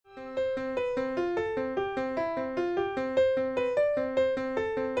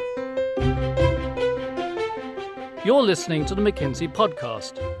You're listening to the McKinsey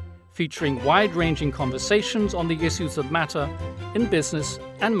Podcast, featuring wide-ranging conversations on the issues that matter in business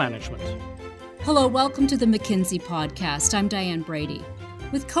and management. Hello, welcome to the McKinsey Podcast. I'm Diane Brady.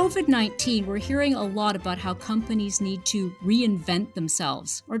 With COVID-19, we're hearing a lot about how companies need to reinvent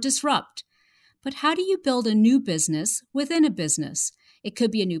themselves or disrupt. But how do you build a new business within a business? It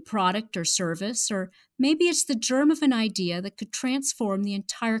could be a new product or service, or maybe it's the germ of an idea that could transform the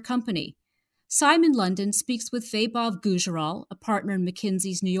entire company. Simon London speaks with Vaibhav Gujaral, a partner in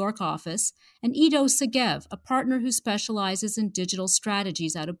McKinsey's New York office, and Ido Segev, a partner who specializes in digital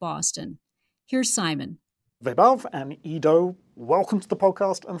strategies out of Boston. Here's Simon. Vaibhav and Ido, welcome to the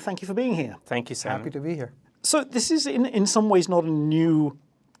podcast and thank you for being here. Thank you, Simon. Happy to be here. So this is in some ways not a new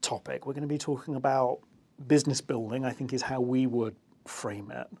topic. We're going to be talking about business building, I think is how we would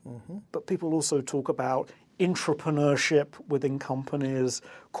frame it. Mm-hmm. But people also talk about intrapreneurship within companies,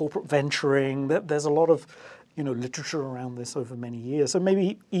 corporate venturing. There's a lot of literature around this over many years. So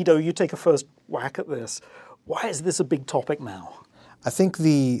maybe, Ido, you take a first whack at this. Why is this a big topic now? I think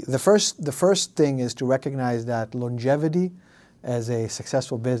the first thing is to recognize that longevity as a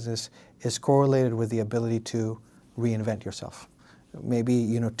successful business is correlated with the ability to reinvent yourself. Maybe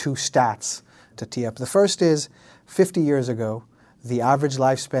two stats to tee up. The first is 50 years ago, the average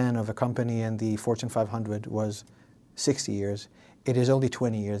lifespan of a company in the Fortune 500 was 60 years. It is only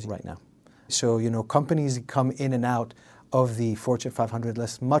 20 years right now. So, companies come in and out of the Fortune 500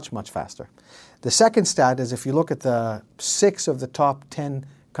 list much, much faster. The second stat is if you look at the 6 of the top 10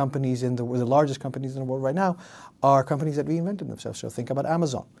 companies the largest companies in the world right now are companies that reinvented themselves. So think about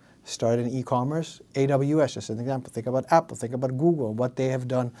Amazon. Started in e-commerce, AWS, just an example. Think about Apple, think about Google, what they have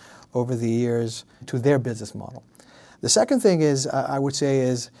done over the years to their business model. The second thing is, I would say,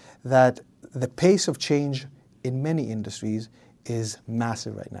 is that the pace of change in many industries is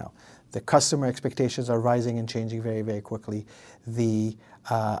massive right now. The customer expectations are rising and changing very, very quickly. The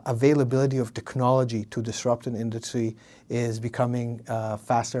availability of technology to disrupt an industry is becoming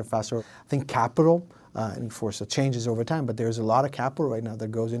faster and faster. I think capital, and of course it changes over time, but there's a lot of capital right now that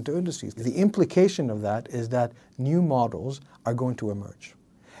goes into industries. The implication of that is that new models are going to emerge.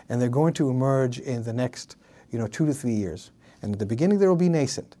 And they're going to emerge in the next 2 to 3 years. And at the beginning, they will be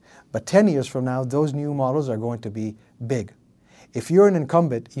nascent. But 10 years from now, those new models are going to be big. If you're an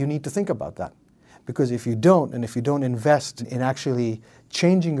incumbent, you need to think about that. Because if you don't, and if you don't invest in actually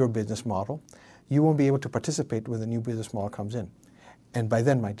changing your business model, you won't be able to participate when the new business model comes in. And by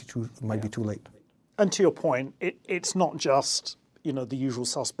then, might be too late. And to your point, it's not just the usual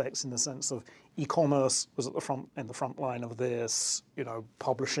suspects in the sense of e-commerce was at the front line of this,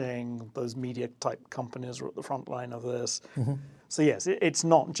 publishing, those media type companies are at the front line of this. Mm-hmm. So yes, it's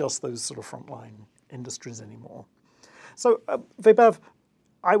not just those sort of frontline industries anymore. So Vaibhav,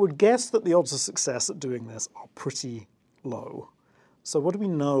 I would guess that the odds of success at doing this are pretty low. So what do we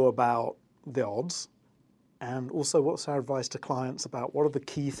know about the odds? And also what's our advice to clients about what are the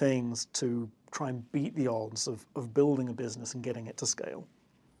key things to try and beat the odds of building a business and getting it to scale?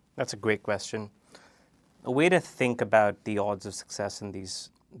 That's a great question. A way to think about the odds of success in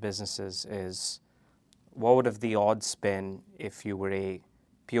these businesses is what would have the odds been if you were a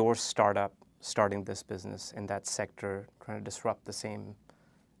pure startup starting this business in that sector, trying to disrupt the same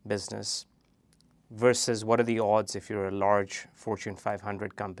business, versus what are the odds if you're a large Fortune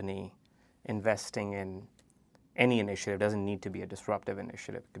 500 company investing in any initiative. It doesn't need to be a disruptive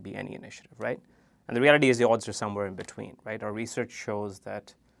initiative. It could be any initiative, right? And the reality is the odds are somewhere in between, right? Our research shows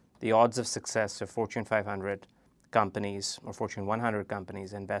that the odds of success of Fortune 500 companies or Fortune 100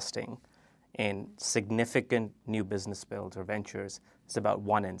 companies investing in significant new business builds or ventures is about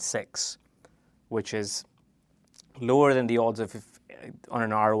 1 in 6, which is lower than the odds of on an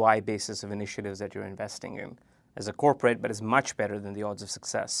ROI basis of initiatives that you're investing in as a corporate, but is much better than the odds of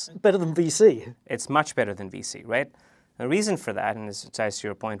success. Better than VC. It's much better than VC, right? The reason for that, and this ties to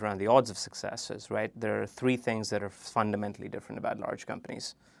your point around the odds of success, is, right, there are 3 things that are fundamentally different about large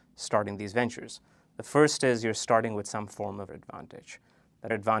companies starting these ventures. The first is you're starting with some form of advantage.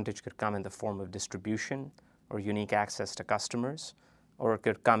 That advantage could come in the form of distribution or unique access to customers, or it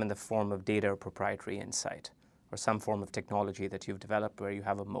could come in the form of data or proprietary insight, or some form of technology that you've developed where you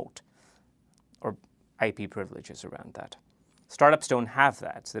have a moat, or IP privileges around that. Startups don't have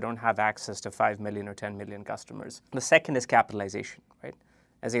that, so they don't have access to 5 million or 10 million customers. The second is capitalization, right?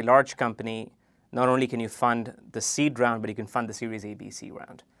 As a large company, not only can you fund the seed round, but you can fund the Series A, B, C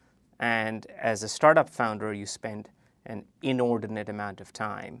round. And as a startup founder, you spend an inordinate amount of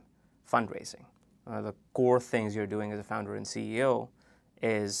time fundraising. The core things you're doing as a founder and CEO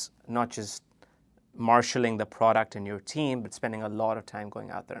is not just marshalling the product and your team, but spending a lot of time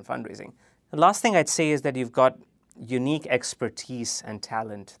going out there and fundraising. The last thing I'd say is that you've got unique expertise and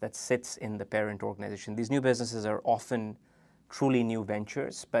talent that sits in the parent organization. These new businesses are often truly new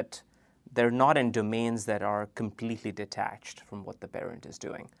ventures, but they're not in domains that are completely detached from what the parent is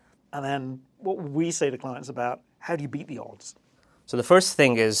doing. And then what we say to clients about how do you beat the odds? So the first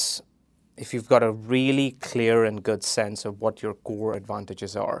thing is, if you've got a really clear and good sense of what your core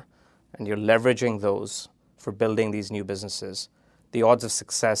advantages are, and you're leveraging those for building these new businesses, the odds of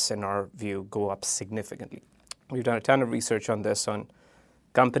success, in our view, go up significantly. We've done a ton of research on this, on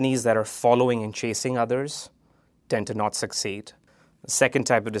companies that are following and chasing others tend to not succeed. The second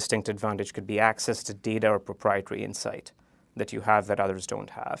type of distinct advantage could be access to data or proprietary insight that you have that others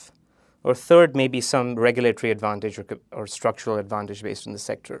don't have. Or third, maybe some regulatory advantage or structural advantage based on the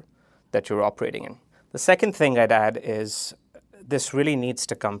sector that you're operating in. The second thing I'd add is this really needs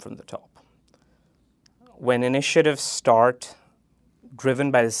to come from the top. When initiatives start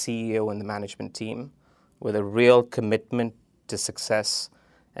driven by the CEO and the management team with a real commitment to success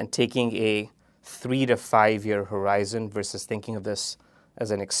and taking a 3 to 5 year horizon versus thinking of this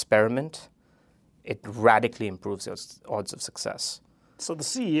as an experiment, it radically improves those odds of success. So the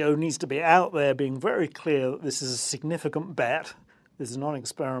CEO needs to be out there being very clear that this is a significant bet. This is not an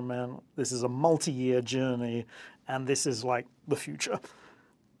experiment. This is a multi-year journey, and this is like the future.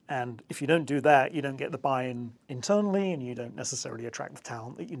 And if you don't do that, you don't get the buy-in internally, and you don't necessarily attract the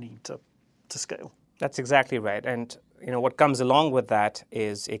talent that you need to scale. That's exactly right. And what comes along with that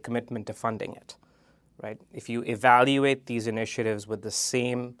is a commitment to funding it, right? If you evaluate these initiatives with the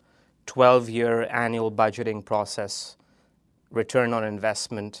same 12-year annual budgeting process, return on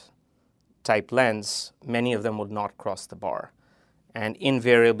investment type lens, many of them will not cross the bar. And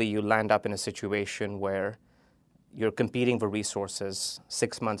invariably, you land up in a situation where you're competing for resources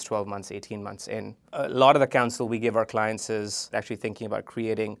 6 months, 12 months, 18 months in. A lot of the counsel we give our clients is actually thinking about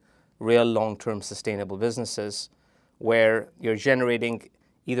creating real long-term sustainable businesses where you're generating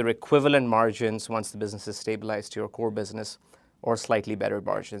either equivalent margins once the business is stabilized to your core business or slightly better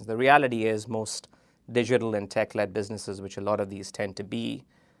margins. The reality is most digital and tech-led businesses, which a lot of these tend to be,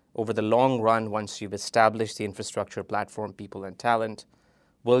 over the long run, once you've established the infrastructure, platform, people, and talent,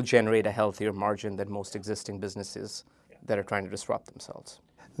 will generate a healthier margin than most existing businesses that are trying to disrupt themselves.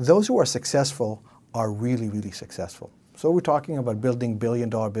 Those who are successful are really, really successful. So we're talking about building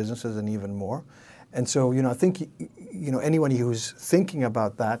billion-dollar businesses and even more. And so, I think, anyone who's thinking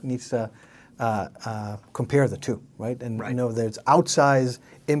about that needs to compare the two, right? And there's outsized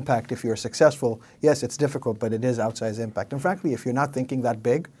impact if you're successful. Yes, it's difficult, but it is outsized impact. And frankly, if you're not thinking that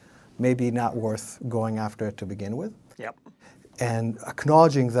big, maybe not worth going after it to begin with. Yep. And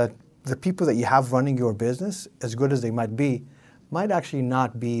acknowledging that the people that you have running your business, as good as they might actually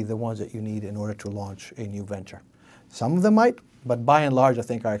not be the ones that you need in order to launch a new venture. Some of them might, but by and large, I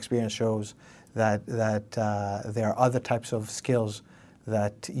think our experience shows that there are other types of skills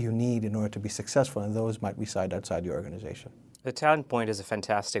that you need in order to be successful, and those might reside outside your organization. The talent point is a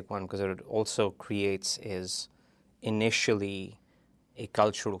fantastic one because what it also creates is initially a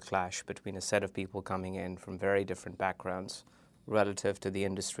cultural clash between a set of people coming in from very different backgrounds relative to the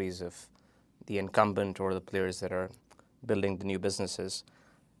industries of the incumbent or the players that are building the new businesses.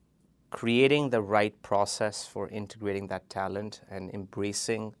 Creating the right process for integrating that talent and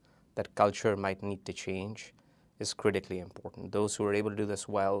embracing that culture might need to change is critically important. Those who are able to do this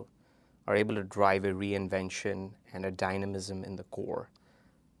well are able to drive a reinvention and a dynamism in the core.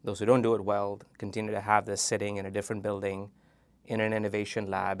 Those who don't do it well continue to have this sitting in a different building, in an innovation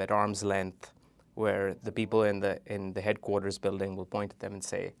lab at arm's length, where the people in the headquarters building will point at them and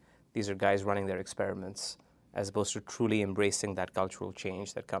say, these are guys running their experiments, as opposed to truly embracing that cultural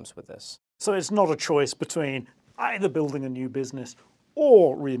change that comes with this. So it's not a choice between either building a new business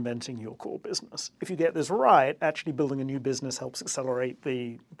or reinventing your core business. If you get this right, actually building a new business helps accelerate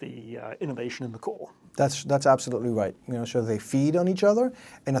the innovation in the core. That's absolutely right. So they feed on each other,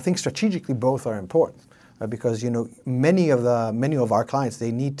 and I think strategically both are important because many of our clients,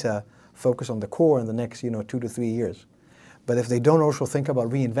 they need to focus on the core in the next 2 to 3 years. But if they don't also think about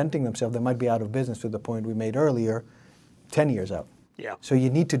reinventing themselves, they might be out of business to the point we made earlier, 10 years out. Yeah. So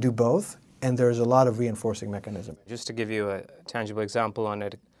you need to do both, and there's a lot of reinforcing mechanism. Just to give you a tangible example on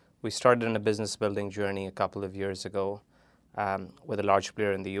it, we started in a business building journey a couple of years ago with a large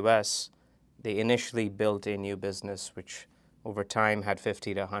player in the US. They initially built a new business which over time had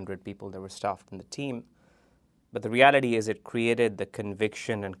 50 to 100 people that were staffed in the team. But the reality is it created the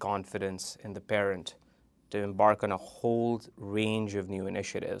conviction and confidence in the parent to embark on a whole range of new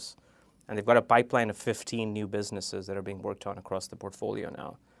initiatives. And they've got a pipeline of 15 new businesses that are being worked on across the portfolio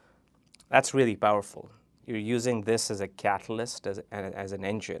now. That's really powerful. You're using this as a catalyst, as an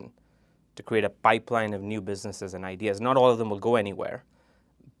engine to create a pipeline of new businesses and ideas. Not all of them will go anywhere,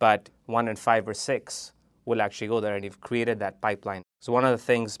 but 1 in 5 or 6 will actually go there, and you've created that pipeline. So one of the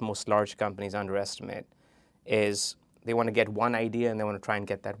things most large companies underestimate is they want to get one idea and they want to try and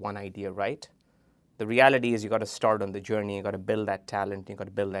get that one idea right. The reality is you got to start on the journey, you got to build that talent, you got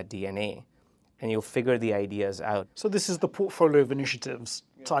to build that DNA, and you'll figure the ideas out. So this is the portfolio of initiatives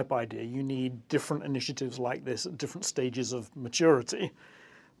type idea. You need different initiatives like this at different stages of maturity.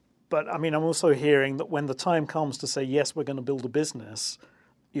 But I mean, I'm also hearing that when the time comes to say, yes, we're going to build a business,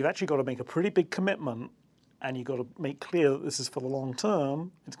 you've actually got to make a pretty big commitment, and you've got to make clear that this is for the long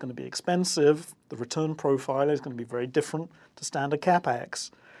term. It's going to be expensive. The return profile is going to be very different to standard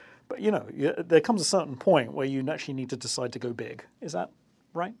CapEx. But, there comes a certain point where you actually need to decide to go big. Is that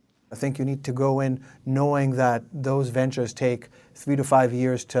right? I think you need to go in knowing that those ventures take 3 to 5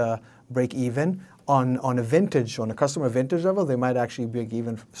 years to break even. On a customer vintage level, they might actually break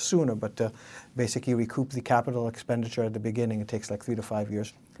even sooner, but to basically recoup the capital expenditure at the beginning, it takes like 3 to 5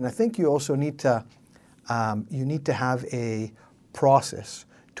 years. And I think you also need to have a process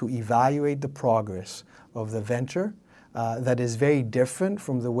to evaluate the progress of the venture that is very different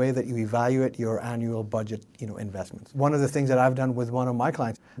from the way that you evaluate your annual budget, investments. One of the things that I've done with one of my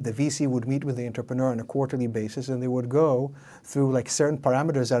clients, the VC would meet with the entrepreneur on a quarterly basis, and they would go through like certain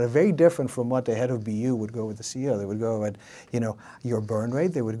parameters that are very different from what the head of BU would go with the CEO. They would go at, your burn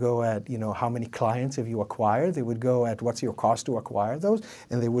rate. They would go at, how many clients have you acquired. They would go at what's your cost to acquire those,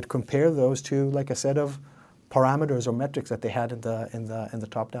 and they would compare those to like a set of parameters or metrics that they had in the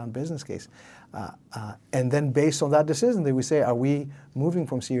top-down business case. And then based on that decision, they would say, are we moving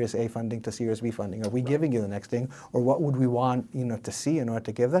from Series A funding to Series B funding? Are we giving you the next thing? Or what would we want to see in order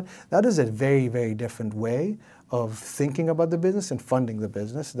to give that? That is a very, very different way of thinking about the business and funding the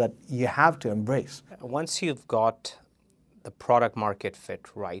business that you have to embrace. Once you've got the product market fit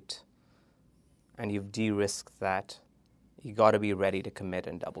right, and you've de-risked that, you got to be ready to commit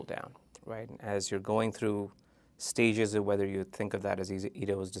and double down, right? As you're going through stages of whether you think of that as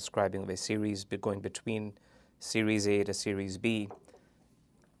Ido was describing, of a series going between Series A to Series B,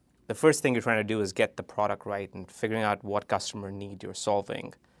 the first thing you're trying to do is get the product right and figuring out what customer need you're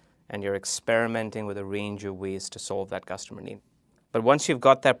solving, and you're experimenting with a range of ways to solve that customer need. But once you've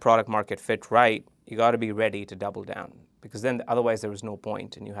got that product market fit right, you got to be ready to double down, because then otherwise there was no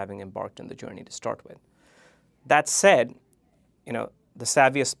point in you having embarked on the journey to start with. That said, the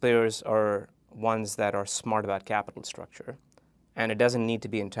savviest players are ones that are smart about capital structure, and it doesn't need to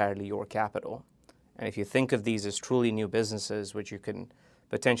be entirely your capital. And if you think of these as truly new businesses, which you can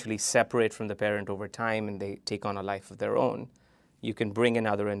potentially separate from the parent over time and they take on a life of their own, you can bring in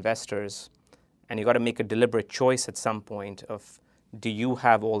other investors, and you got to make a deliberate choice at some point of, do you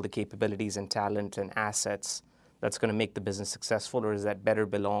have all the capabilities and talent and assets that's going to make the business successful, or does that better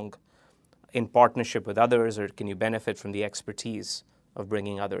belong in partnership with others, or can you benefit from the expertise of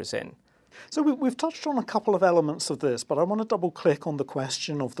bringing others in? So we've touched on a couple of elements of this, but I want to double click on the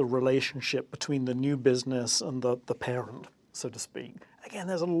question of the relationship between the new business and the parent, so to speak. Again,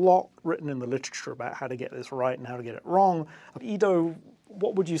 there's a lot written in the literature about how to get this right and how to get it wrong. Ido,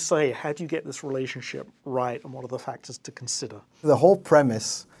 what would you say? How do you get this relationship right, and what are the factors to consider? The whole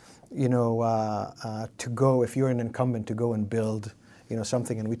premise, to go, if you're an incumbent, to go and build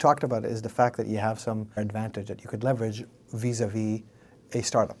something, and we talked about it, is the fact that you have some advantage that you could leverage vis-a-vis a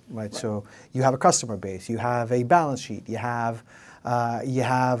startup, right? So you have a customer base, you have a balance sheet, you have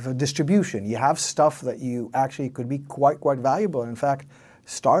a distribution, you have stuff that you actually could be quite valuable. In fact,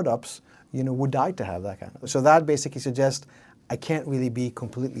 startups, would die to have that kind of. So that basically suggests I can't really be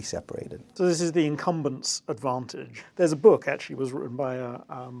completely separated. So this is the incumbent's advantage. There's a book actually was written by a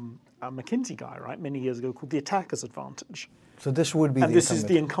McKinsey guy, right, many years ago, called The Attacker's Advantage. So this would be and this is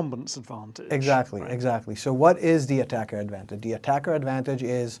the incumbent's advantage. Exactly, right? Exactly. So what is the attacker advantage? The attacker advantage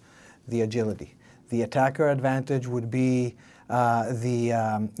is the agility. The attacker advantage would be the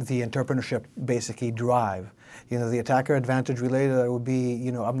entrepreneurship, basically, drive. The attacker advantage related would be,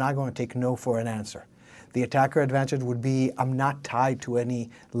 I'm not going to take no for an answer. The attacker advantage would be, I'm not tied to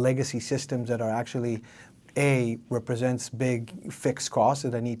any legacy systems that are actually, A, represents big fixed costs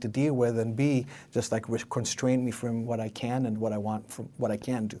that I need to deal with, and B, just like constrain me from what I can and what I want from what I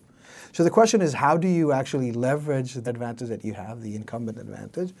can do. So the question is, how do you actually leverage the advantage that you have, the incumbent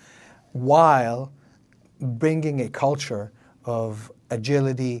advantage, while bringing a culture of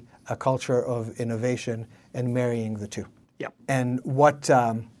agility, a culture of innovation, and marrying the two? Yep. And what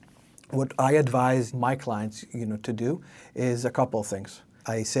I advise my clients, to do is a couple of things.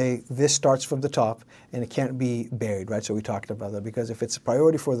 I say this starts from the top and it can't be buried, right? So we talked about that, because if it's a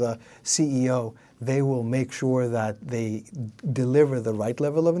priority for the CEO, they will make sure that they deliver the right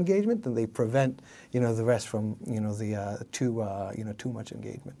level of engagement and they prevent, the rest from, too much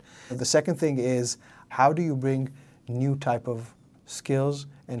engagement. The second thing is, how do you bring new type of skills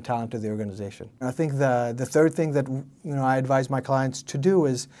and talent to the organization? And I think the third thing that I advise my clients to do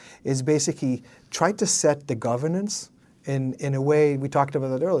is basically try to set the governance in a way, we talked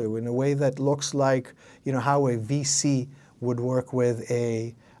about that earlier, in a way that looks like how a VC would work with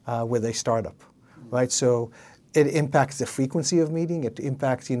a startup, right? So it impacts the frequency of meeting. It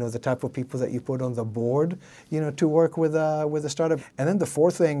impacts the type of people that you put on the board, to work with a startup. And then the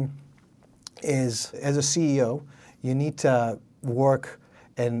fourth thing is, as a CEO, you need to work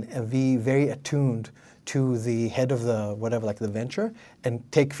and be very attuned to the head of the whatever, like the venture, and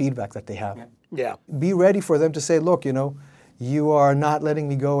take feedback that they have. Yeah. Be ready for them to say, look, you are not letting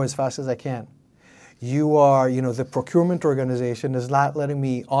me go as fast as I can. You are, the procurement organization is not letting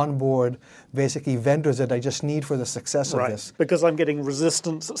me onboard basically vendors that I just need for the success of this. Because I'm getting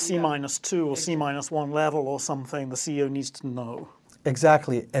resistance at C-2 or C-1 level or something, the CEO needs to know.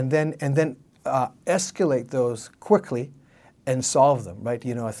 Exactly. And then escalate those quickly and solve them, right?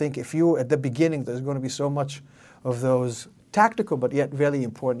 I think if you, at the beginning, there's going to be so much of those tactical but yet very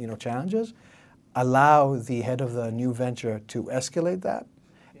important, challenges. Allow the head of the new venture to escalate that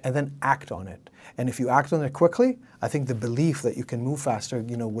and then act on it. And if you act on it quickly, I think the belief that you can move faster,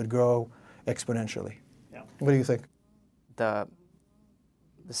 would grow exponentially. Yeah. What do you think? The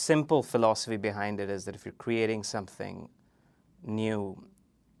simple philosophy behind it is that if you're creating something new,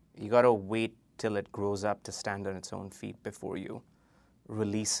 you got to wait till it grows up to stand on its own feet before you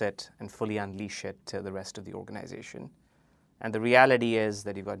release it and fully unleash it to the rest of the organization. And the reality is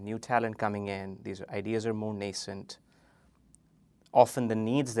that you've got new talent coming in, these ideas are more nascent. Often the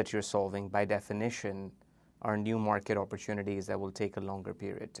needs that you're solving, by definition, are new market opportunities that will take a longer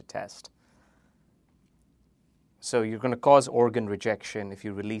period to test. So you're going to cause organ rejection if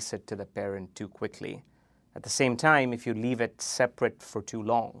you release it to the parent too quickly. At the same time, if you leave it separate for too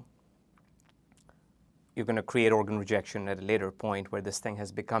long, you're going to create organ rejection at a later point where this thing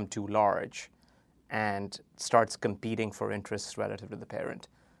has become too large and starts competing for interests relative to the parent.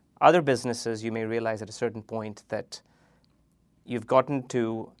 Other businesses, you may realize at a certain point that you've gotten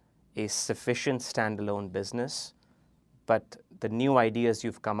to a sufficient standalone business, but the new ideas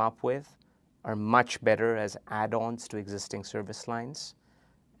you've come up with are much better as add-ons to existing service lines,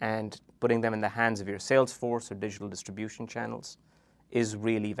 and putting them in the hands of your sales force or digital distribution channels is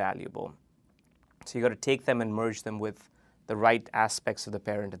really valuable. So you got to take them and merge them with the right aspects of the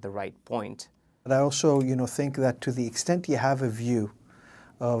parent at the right point. But I also, think that to the extent you have a view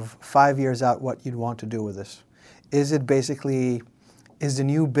of 5 years out what you'd want to do with this, is the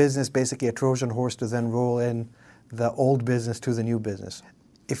new business basically a Trojan horse to then roll in the old business to the new business?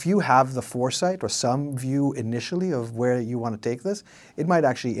 If you have the foresight or some view initially of where you want to take this, it might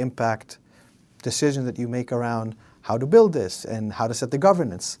actually impact decisions that you make around how to build this and how to set the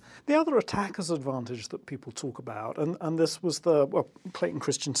governance. The other attacker's advantage that people talk about, and this was Clayton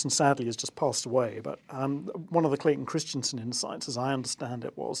Christensen sadly has just passed away, but one of the Clayton Christensen insights, as I understand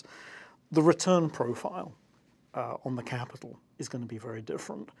it, was the return profile on the capital is going to be very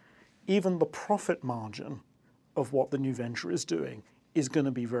different. Even the profit margin of what the new venture is doing is going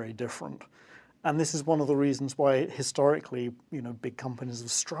to be very different. And this is one of the reasons why historically, big companies have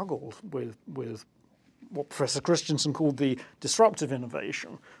struggled with what Professor Christensen called the disruptive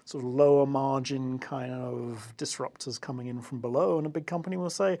innovation, sort of lower margin kind of disruptors coming in from below, and a big company will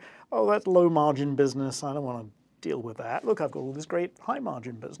say, oh, that's low margin business, I don't want to deal with that. Look, I've got all this great high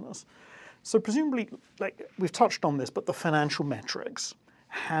margin business. So presumably, like we've touched on this, but the financial metrics,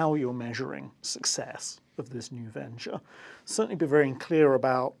 how you're measuring success of this new venture, certainly be very clear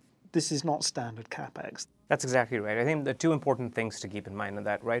about this is not standard CapEx. That's exactly right. I think the two important things to keep in mind on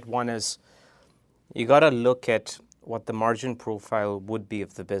that, right? One is you got to look at what the margin profile would be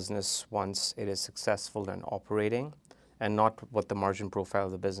of the business once it is successful and operating, and not what the margin profile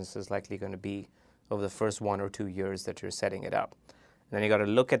of the business is likely going to be over the first 1 or 2 years that you're setting it up. And then you got to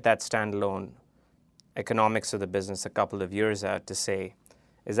look at that standalone economics of the business a couple of years out to say,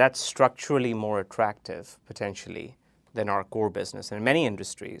 is that structurally more attractive potentially than our core business? And in many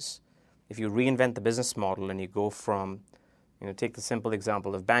industries, if you reinvent the business model and you go from, take the simple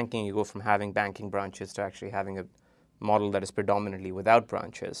example of banking, you go from having banking branches to actually having a model that is predominantly without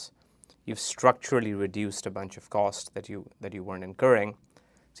branches, you've structurally reduced a bunch of costs that you weren't incurring.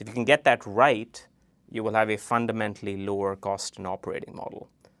 So if you can get that right, you will have a fundamentally lower cost and operating model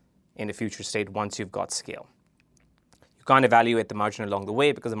in a future state once you've got scale. You can't evaluate the margin along the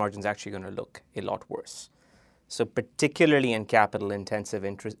way because the margin's actually going to look a lot worse. So particularly in capital-intensive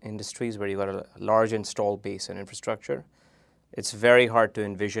industries where you've got a large install base and infrastructure, it's very hard to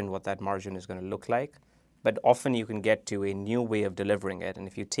envision what that margin is going to look like. But often you can get to a new way of delivering it. And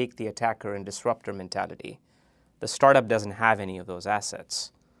if you take the attacker and disruptor mentality, the startup doesn't have any of those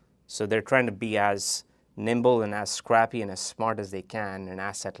assets. So they're trying to be as nimble and as scrappy and as smart as they can in an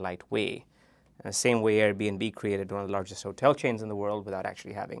asset-light way. In the same way Airbnb created one of the largest hotel chains in the world without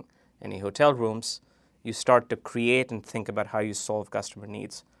actually having any hotel rooms, you start to create and think about how you solve customer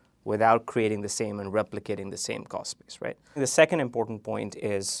needs without creating the same and replicating the same cost base, right? The second important point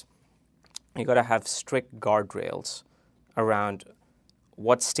is you got to have strict guardrails around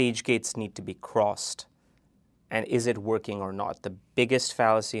what stage gates need to be crossed and is it working or not. The biggest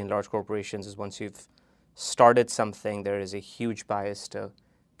fallacy in large corporations is once you've started something, there is a huge bias to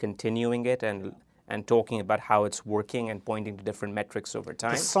continuing it and talking about how it's working and pointing to different metrics over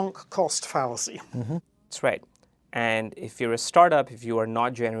time. The sunk cost fallacy. Mm-hmm. That's right. And if you're a startup, if you are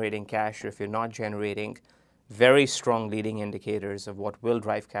not generating cash or if you're not generating very strong leading indicators of what will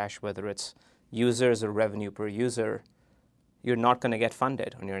drive cash, whether it's users or revenue per user, you're not going to get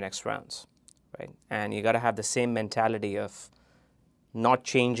funded on your next rounds, right? And you got to have the same mentality of not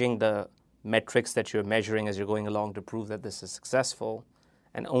changing the metrics that you're measuring as you're going along to prove that this is successful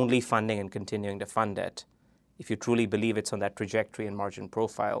and only funding and continuing to fund it. If you truly believe it's on that trajectory and margin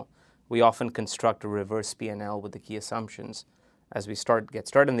profile, we often construct a reverse P&L with the key assumptions as we get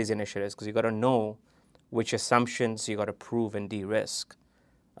started in these initiatives because you got to know which assumptions you got to prove and de-risk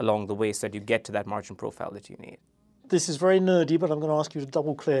along the way so that you get to that margin profile that you need. This is very nerdy, but I'm going to ask you to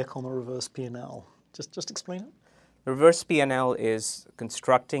double-click on the reverse P&L. Just explain it. The reverse P&L is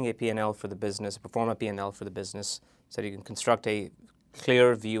constructing a P&L for the business, perform a P&L for the business so that you can construct a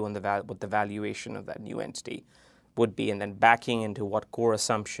clear view on what the valuation of that new entity would be and then backing into what core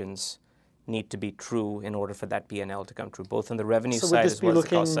assumptions need to be true in order for that P&L to come true, both on the revenue side as well as the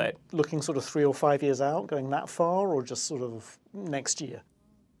cost side. Looking sort of 3 or 5 years out, going that far, or just sort of next year?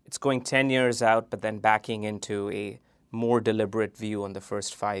 It's going 10 years out, but then backing into a more deliberate view on the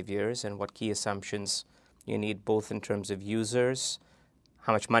first 5 years and what key assumptions you need, both in terms of users,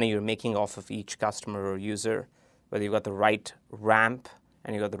 how much money you're making off of each customer or user, whether you've got the right ramp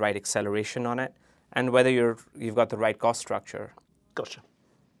and you've got the right acceleration on it, and whether you've got the right cost structure. Gotcha.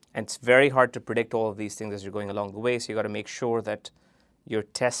 And it's very hard to predict all of these things as you're going along the way, so you've got to make sure that you're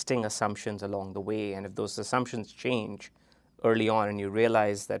testing assumptions along the way. And if those assumptions change early on and you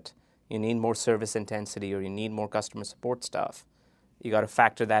realize that you need more service intensity or you need more customer support stuff, you got to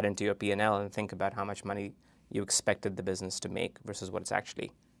factor that into your P&L and think about how much money you expected the business to make versus what it's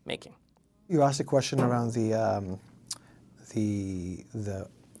actually making. You asked a question around the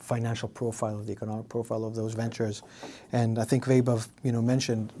financial profile, the economic profile of those ventures, and I think Vaibhav,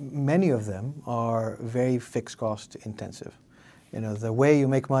 mentioned many of them are very fixed cost intensive. The way you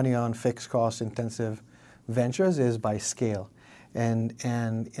make money on fixed cost intensive ventures is by scale, and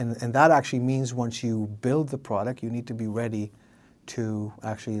that actually means once you build the product, you need to be ready to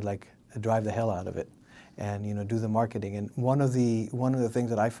actually drive the hell out of it, and do the marketing. And one of the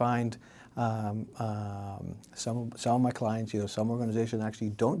things that I find some of my clients, some organizations actually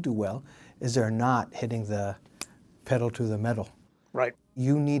don't do well, is they're not hitting the pedal to the metal. Right.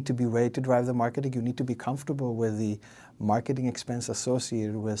 You need to be ready to drive the marketing. You need to be comfortable with the marketing expense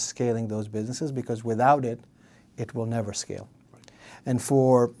associated with scaling those businesses, because without it, it will never scale. Right. And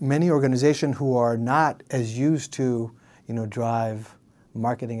for many organizations who are not as used to, drive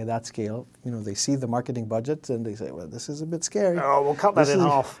marketing at that scale, they see the marketing budgets and they say, well, this is a bit scary. Oh, we'll cut that in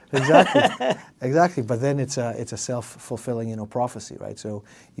half. Exactly. But then it's a self-fulfilling, prophecy, right? So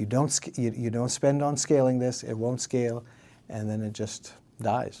you don't spend on scaling this, it won't scale, and then it just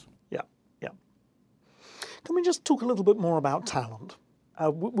dies. Yeah. Can we just talk a little bit more about talent?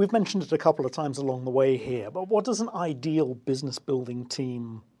 We've mentioned it a couple of times along the way here, but what does an ideal business building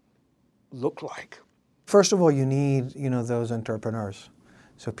team look like? First of all, you need, those entrepreneurs.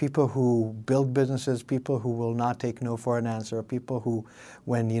 So people who build businesses, people who will not take no for an answer, people who,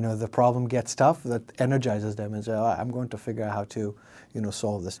 when, the problem gets tough, that energizes them and say, I'm going to figure out how to,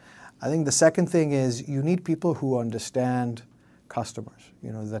 solve this. I think the second thing is you need people who understand customers,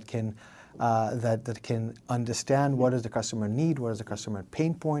 that can understand what does the customer need, what is the customer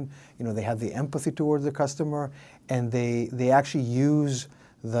pain point. They have the empathy towards the customer, and they actually use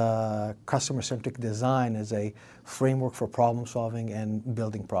the customer-centric design as a framework for problem solving and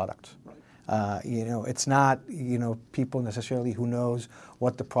building products. It's not, people necessarily who knows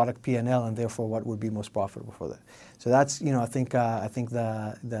what the product P&L and therefore what would be most profitable for that. So that's, I think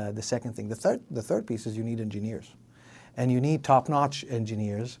the second thing. The third piece is you need engineers. And you need top-notch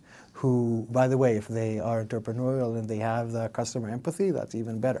engineers who, by the way, if they are entrepreneurial and they have the customer empathy, that's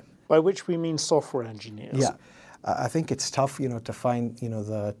even better. By which we mean software engineers. Yeah. I think it's tough, to find,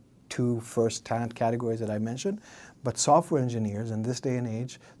 the two first talent categories that I mentioned, but software engineers in this day and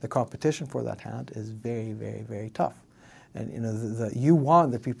age, the competition for that talent is very, very, very tough. And you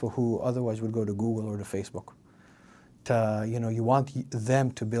want the people who otherwise would go to Google or to Facebook. You want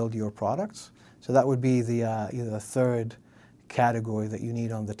them to build your products. So that would be the third category that you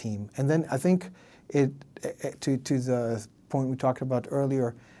need on the team. And then I think to the point we talked about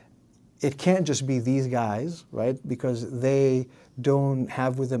earlier, it can't just be these guys, right? Because they don't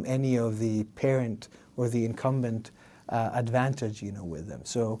have with them any of the parent or the incumbent advantage, with them.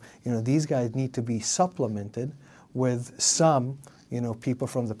 So, these guys need to be supplemented with some, people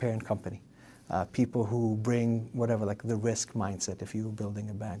from the parent company. People who bring whatever, like the risk mindset if you're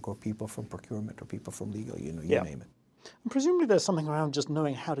building a bank, or people from procurement, or people from legal, you name it. And presumably there's something around just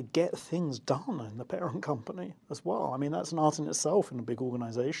knowing how to get things done in the parent company as well. I mean, that's an art in itself in a big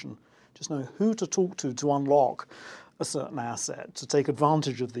organization. Just know who to talk to unlock a certain asset, to take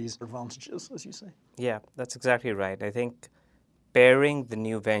advantage of these advantages, as you say. Yeah, that's exactly right. I think pairing the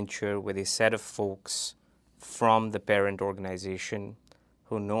new venture with a set of folks from the parent organization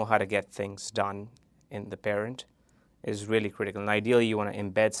who know how to get things done in the parent is really critical. And ideally, you want to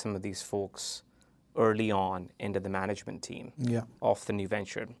embed some of these folks early on into the management team of the new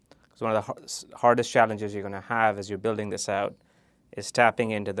venture. Because one of the hardest challenges you're going to have as you're building this out is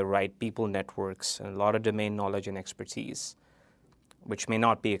tapping into the right people networks and a lot of domain knowledge and expertise, which may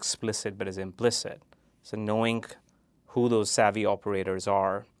not be explicit but is implicit. So knowing who those savvy operators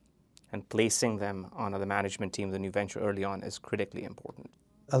are and placing them on the management team of the new venture early on is critically important.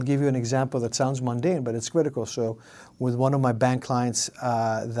 I'll give you an example that sounds mundane, but it's critical. So with one of my bank clients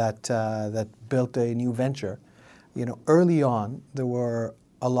that built a new venture, early on, there were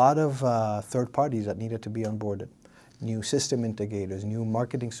a lot of third parties that needed to be onboarded. New system integrators, new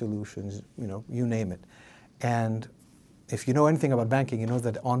marketing solutions, you name it. And if you know anything about banking, you know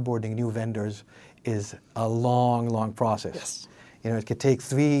that onboarding new vendors is a long, long process. Yes. It could take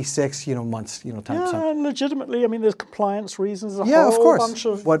 3, 6, months, And legitimately, I mean, there's compliance reasons, a of whole course. bunch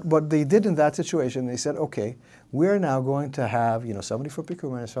of... What they did in that situation, they said, okay, we're now going to have, somebody from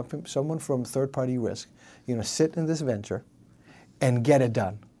procurement, someone from third-party risk, sit in this venture and get it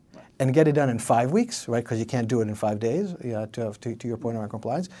done. And get it done in 5 weeks, right? Because you can't do it in 5 days, to your point around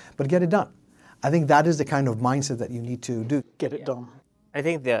compliance, but get it done. I think that is the kind of mindset that you need to do. Get it done. I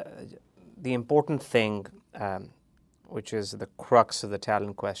think the important thing, which is the crux of the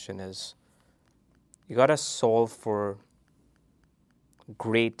talent question, is you got to solve for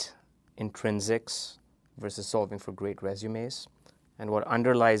great intrinsics versus solving for great resumes. And what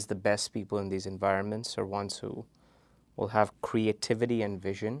underlies the best people in these environments are ones who will have creativity and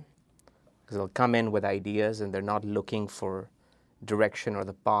vision, because they'll come in with ideas and they're not looking for direction or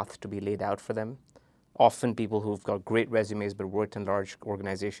the path to be laid out for them. Often people who've got great resumes but worked in large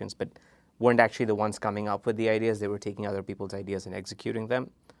organizations but weren't actually the ones coming up with the ideas, they were taking other people's ideas and executing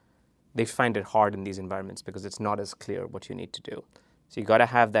them. They find it hard in these environments because it's not as clear what you need to do. So you got to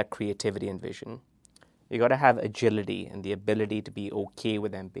have that creativity and vision. You got to have agility and the ability to be okay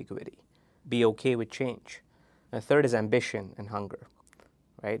with ambiguity, be okay with change. And the third is ambition and hunger,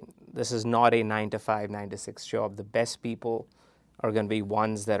 right? This is not a 9-to-5, 9-to-6 job. The best people are going to be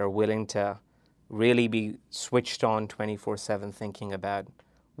ones that are willing to really be switched on 24/7 thinking about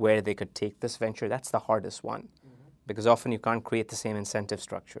where they could take this venture. That's the hardest one, because often you can't create the same incentive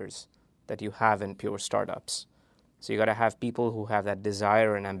structures that you have in pure startups. So you got to have people who have that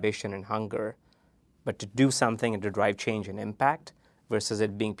desire and ambition and hunger, but to do something and to drive change and impact versus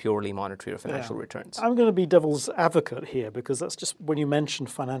it being purely monetary or financial returns. I'm going to be devil's advocate here, because that's just, when you mentioned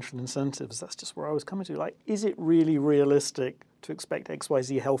financial incentives, that's just where I was coming to. Like, is it really realistic to expect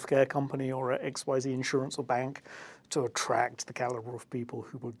XYZ healthcare company or XYZ insurance or bank to attract the caliber of people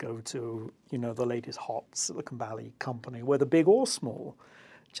who would go to, the latest hot Silicon Valley company, whether big or small,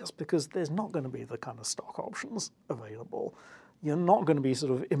 just because there's not going to be the kind of stock options available? You're not going to be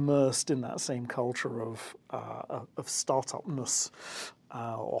sort of immersed in that same culture of startupness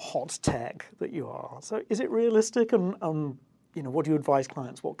or hot tech that you are. So is it realistic? And what do you advise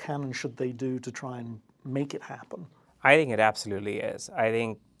clients? What can and should they do to try and make it happen? I think it absolutely is. I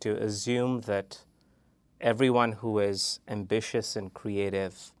think to assume that everyone who is ambitious and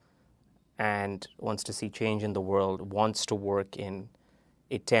creative and wants to see change in the world wants to work in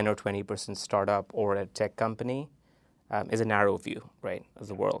a 10 or 20% startup or a tech company is a narrow view, right, of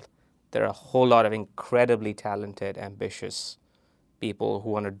the world. There are a whole lot of incredibly talented, ambitious people who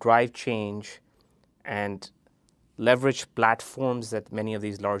want to drive change and leverage platforms that many of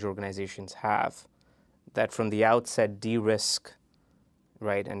these large organizations have that from the outset de-risk,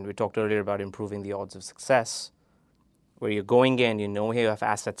 right? And we talked earlier about improving the odds of success, where you're going in, you know you have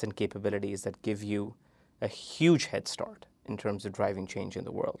assets and capabilities that give you a huge head start in terms of driving change in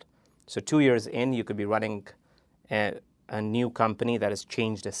the world. So 2 years in, you could be running a new company that has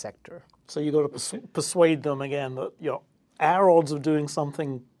changed a sector. So you've got to persuade them again that our odds of doing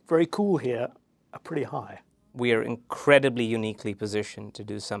something very cool here are pretty high. We are incredibly uniquely positioned to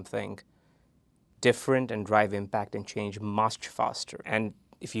do something different and drive impact and change much faster. And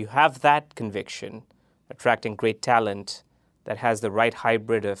if you have that conviction, attracting great talent that has the right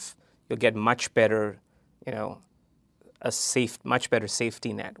hybrid of, you'll get much better, much better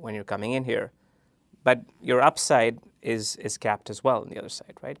safety net when you're coming in here. But your upside is capped as well on the other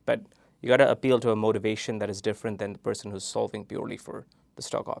side, right? But you got to appeal to a motivation that is different than the person who's solving purely for the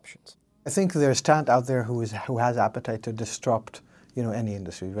stock options. I think there's talent out there who has appetite to disrupt, any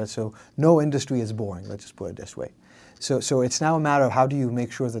industry, right? So no industry is boring. Let's just put it this way. So it's now a matter of how do you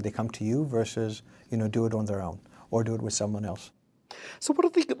make sure that they come to you versus, do it on their own or do it with someone else. So what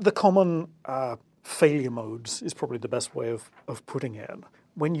are the common failure modes is probably the best way of putting it.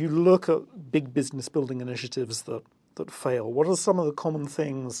 When you look at big business building initiatives that fail, what are some of the common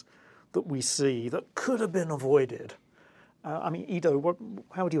things that we see that could have been avoided? Ido,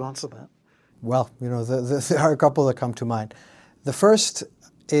 how would you answer that? Well, there are a couple that come to mind. The first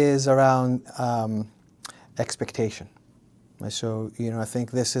is around expectation. So, I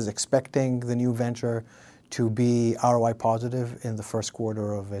think this is expecting the new venture to be ROI positive in the first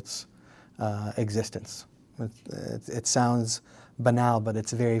quarter of its existence. It sounds banal, but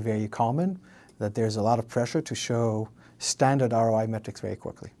it's very, very common that there's a lot of pressure to show standard ROI metrics very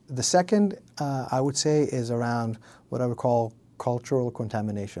quickly. The second, I would say, is around what I would call cultural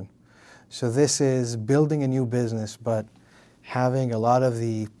contamination. So this is building a new business, but having a lot of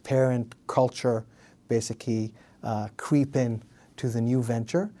the parent culture basically creep in to the new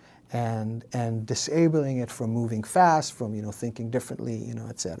venture and disabling it from moving fast, from thinking differently,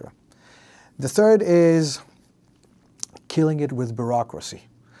 et cetera. The third is killing it with bureaucracy.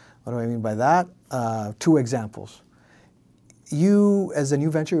 What do I mean by that? 2 examples. You, as a new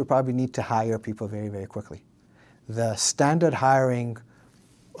venture, you probably need to hire people very, very quickly. The standard hiring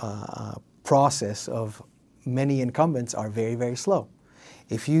process of many incumbents are very, very slow.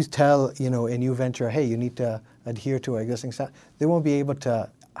 If you tell a new venture, hey, you need to adhere to our existing standard, they won't be able to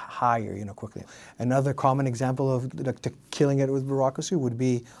hire quickly. Another common example of killing it with bureaucracy would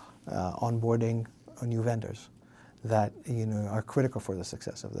be onboarding new vendors that are critical for the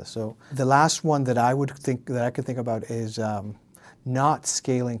success of this. So the last one that I could think about is not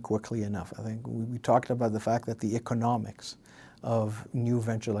scaling quickly enough. I think we talked about the fact that the economics of new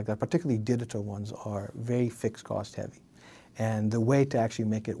venture like that, particularly digital ones, are very fixed cost heavy. And the way to actually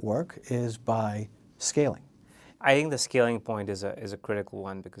make it work is by scaling. I think the scaling point is a critical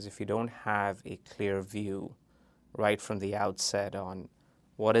one, because if you don't have a clear view right from the outset on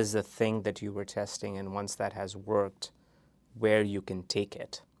what is the thing that you were testing, and once that has worked, where you can take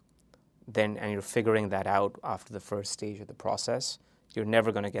it, and you're figuring that out after the first stage of the process, you're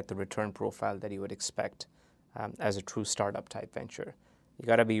never going to get the return profile that you would expect as a true startup type venture. You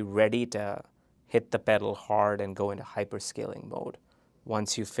got to be ready to hit the pedal hard and go into hyperscaling mode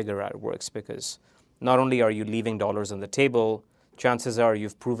once you figure out it works, because not only are you leaving dollars on the table, chances are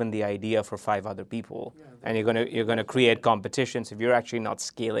you've proven the idea for 5 other people, and you're gonna create competition. So if you're actually not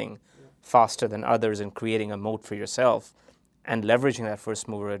scaling faster than others and creating a moat for yourself and leveraging that first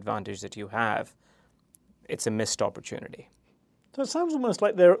mover advantage that you have, it's a missed opportunity. So it sounds almost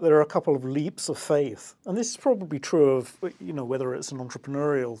like there are a couple of leaps of faith, and this is probably true of whether it's an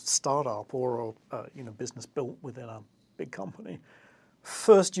entrepreneurial startup or a business built within a big company.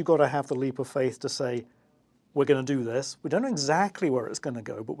 First, you've got to have the leap of faith to say, we're going to do this. We don't know exactly where it's going to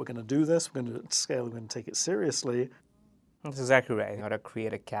go, but we're going to do this. We're going to scale. We're going to take it seriously. That's exactly right. You got to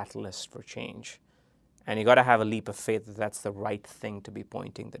create a catalyst for change, and you got to have a leap of faith that that's the right thing to be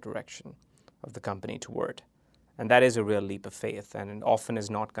pointing the direction of the company toward. And that is a real leap of faith, and it often is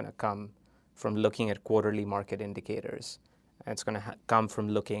not going to come from looking at quarterly market indicators. It's going to come from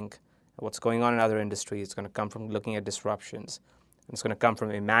looking at what's going on in other industries. It's going to come from looking at disruptions. And it's going to come from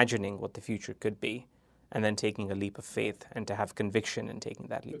imagining what the future could be, and then taking a leap of faith, and to have conviction in taking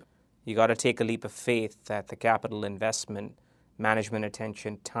that leap. You got to take a leap of faith that the capital investment, management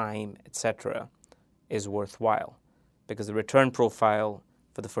attention, time, etc., is worthwhile, because the return profile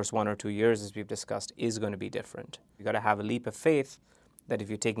for the first 1 or 2 years, as we've discussed, is going to be different. You got to have a leap of faith that if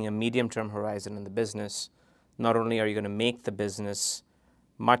you're taking a medium-term horizon in the business, not only are you going to make the business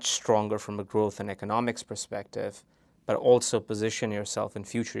much stronger from a growth and economics perspective, but also position yourself and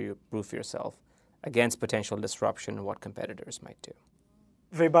future-proof yourself against potential disruption and what competitors might do.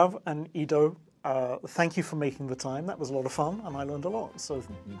 Vaibhav and Ido, thank you for making the time. That was a lot of fun, and I learned a lot. So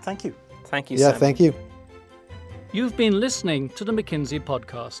thank you. Thank you, Yeah, Simon. thank you. You've been listening to the McKinsey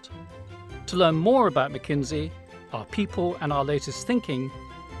podcast. To learn more about McKinsey, our people, and our latest thinking,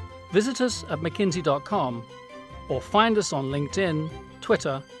 visit us at mckinsey.com or find us on LinkedIn,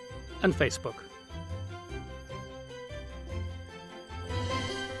 Twitter, and Facebook.